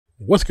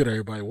What's good,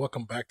 everybody?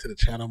 Welcome back to the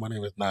channel. My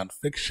name is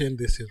Nonpfixion.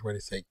 This is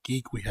Ready Set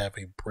Geek. We have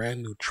a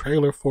brand new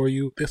trailer for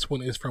you. This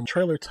one is from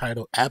trailer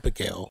titled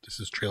Abigail. This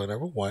is trailer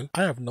number 1.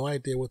 I have no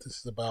idea what this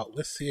is about.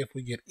 Let's see if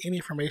we get any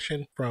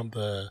information from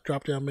the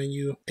drop-down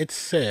menu. It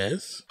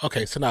says,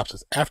 okay,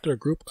 synopsis. After a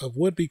group of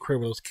would-be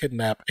criminals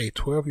kidnap a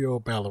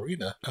 12-year-old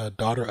ballerina, a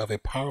daughter of a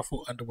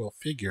powerful underworld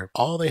figure,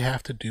 all they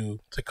have to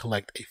do to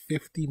collect a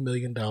 $50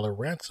 million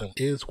ransom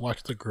is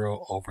watch the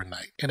girl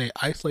overnight. In an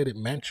isolated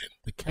mansion,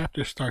 the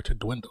captors start to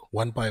dwindle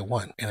one by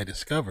one, and they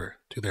discover,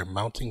 to their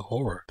mounting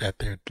horror, that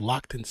they're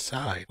locked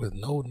inside with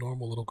no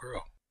normal little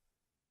girl.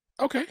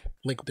 Okay,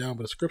 link down in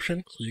the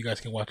description so you guys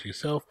can watch it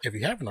yourself. If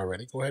you haven't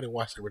already, go ahead and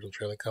watch the original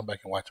trailer and come back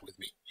and watch it with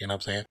me. You know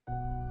what I'm saying?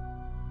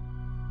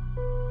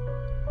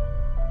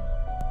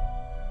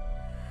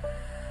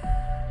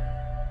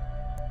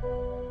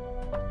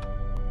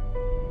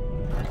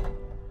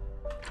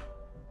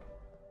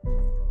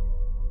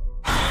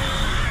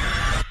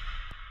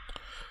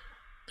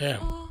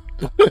 Damn.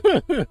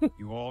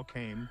 You all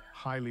came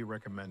highly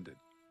recommended.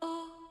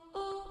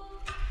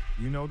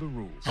 You know the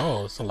rules.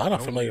 Oh, it's a lot of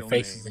No familiar real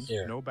faces names, in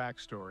here. No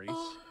backstories.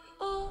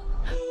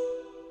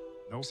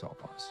 No cell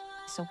phones.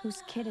 So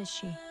whose kid is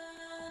she?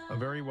 A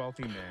very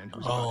wealthy man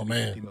who's Oh, about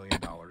man. $50 million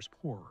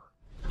poorer.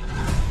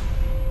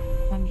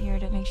 I'm here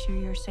to make sure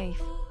you're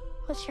safe.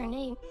 What's your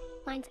name?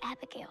 Mine's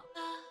Abigail.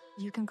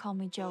 You can call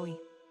me Joey.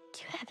 Do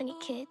you have any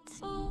kids?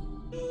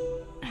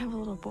 I have a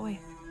little boy.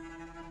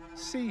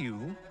 See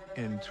you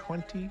in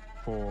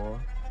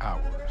 24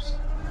 hours.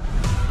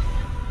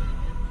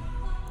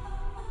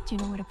 Do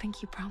you know what a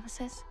pinky promise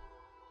is?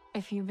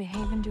 If you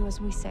behave and do as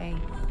we say,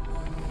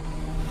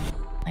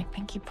 like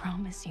pinky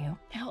promise you,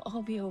 it'll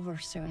all be over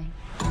soon.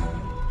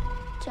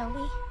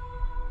 Joey,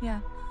 Yeah.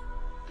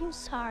 I'm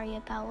sorry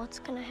about what's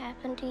gonna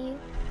happen to you.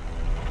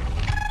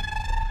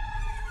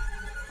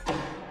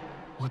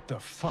 What the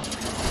fuck?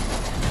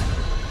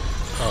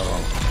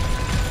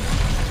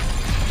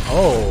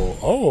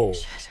 Oh.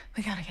 Shit,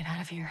 we gotta get out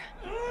of here.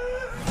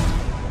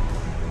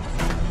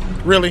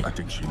 Really? I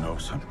think she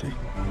knows something.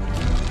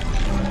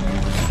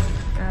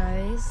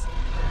 Guys.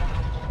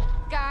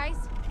 Guys.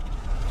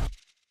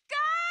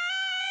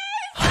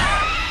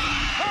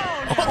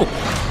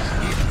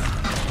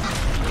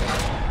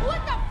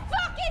 What the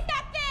fuck is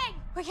that thing?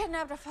 We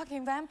kidnapped a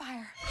fucking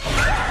vampire.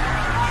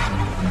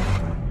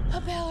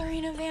 A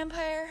ballerina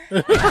vampire.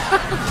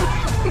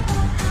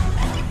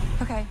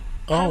 Okay.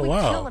 Oh, How do we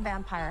wow. kill a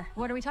vampire?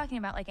 What are we talking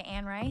about? Like an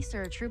Anne Rice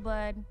or a True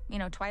Blood? You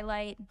know,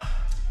 Twilight?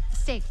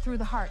 Stake through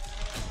the heart.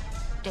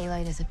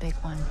 Daylight is a big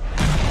one.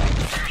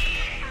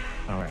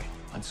 All right,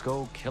 let's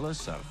go kill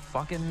us a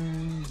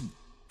fucking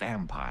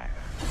vampire.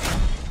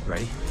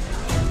 Ready?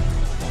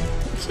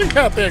 Check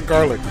out that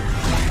garlic.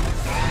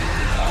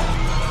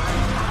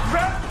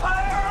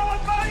 Vampire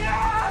on my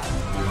ass!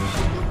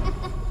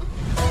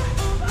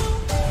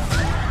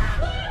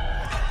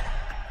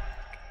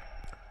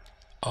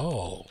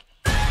 Oh.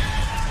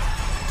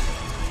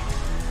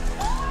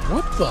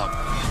 What the?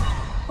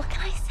 What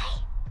can I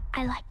say?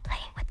 I like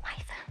playing with my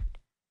phone.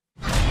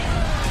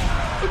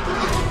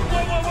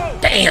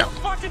 Damn!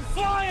 Fucking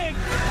flying!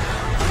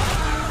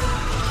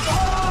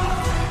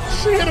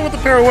 She hit it with the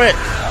pirouette.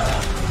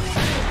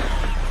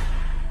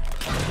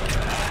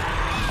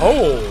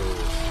 Oh.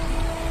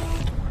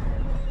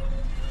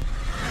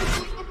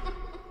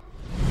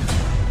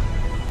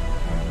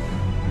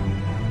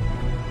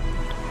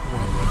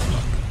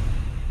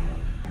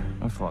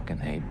 I fucking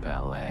hate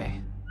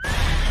ballet.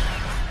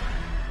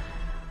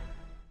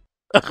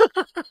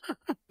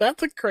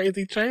 That's a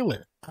crazy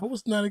trailer. I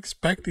was not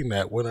expecting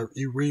that when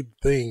you read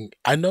the thing.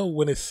 I know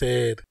when it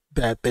said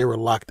that they were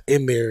locked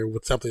in there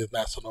with something that's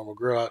not so normal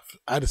girl,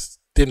 I just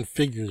didn't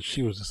figure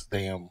she was just a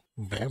damn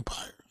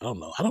vampire. I don't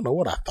know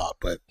what I thought,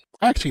 but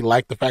I actually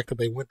like the fact that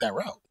they went that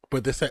route.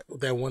 But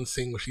that one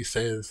scene where she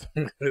says,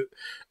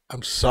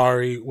 I'm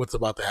sorry what's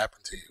about to happen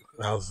to you.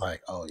 And I was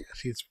like, oh yeah,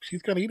 she's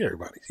gonna eat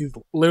everybody. She's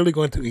literally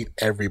going to eat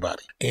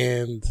everybody.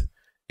 And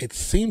it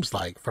seems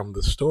like from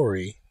the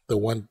story, the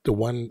one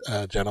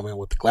gentleman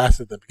with the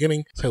glasses at the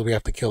beginning says we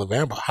have to kill a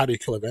vampire. How do you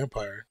kill a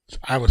vampire?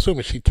 I'm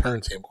assuming she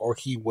turns him, or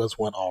he was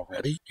one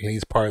already, and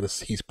he's part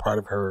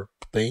of her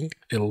thing.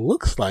 It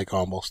looks like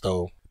almost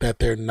though that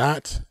they're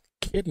not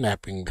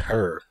kidnapping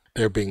her.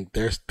 They're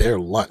their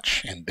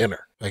lunch and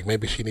dinner. Like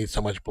maybe she needs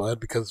so much blood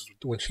because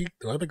when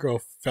the other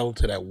girl fell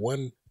into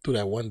through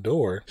that one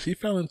door, she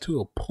fell into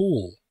a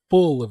pool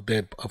full of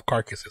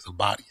carcasses of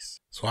bodies.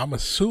 So I'm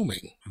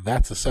assuming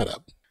that's a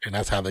setup. And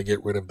that's how they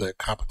get rid of the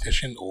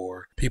competition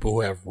or people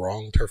who have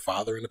wronged her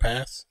father in the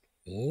past.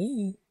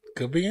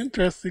 Could be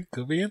interesting.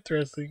 Could be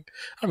interesting.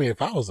 I mean, if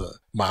I was a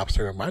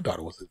mobster and my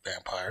daughter was a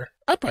vampire,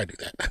 I'd probably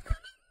do that.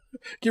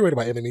 Get rid of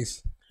my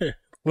enemies.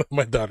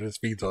 My daughter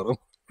just feeds on them.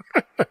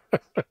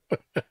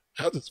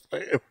 I was just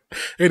playing.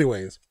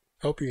 Anyways,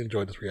 hope you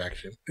enjoyed this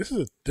reaction.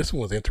 This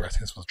one was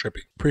interesting. This was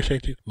trippy.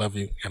 Appreciate you. Love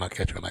you. And I'll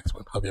catch you on the next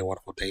one. Hope you have a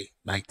wonderful day,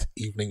 night,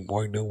 evening,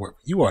 morning, noon, wherever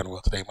you are in the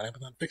world today. My name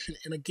is Nonpfixion.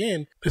 And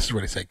again, this is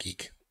Ready Set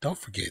Geek. Don't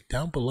forget,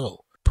 down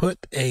below,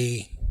 put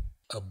a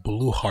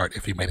blue heart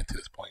if you made it to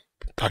this point.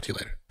 Talk to you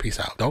later. Peace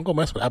out. Don't go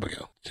mess with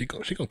Abigail. She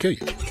gonna kill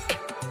you.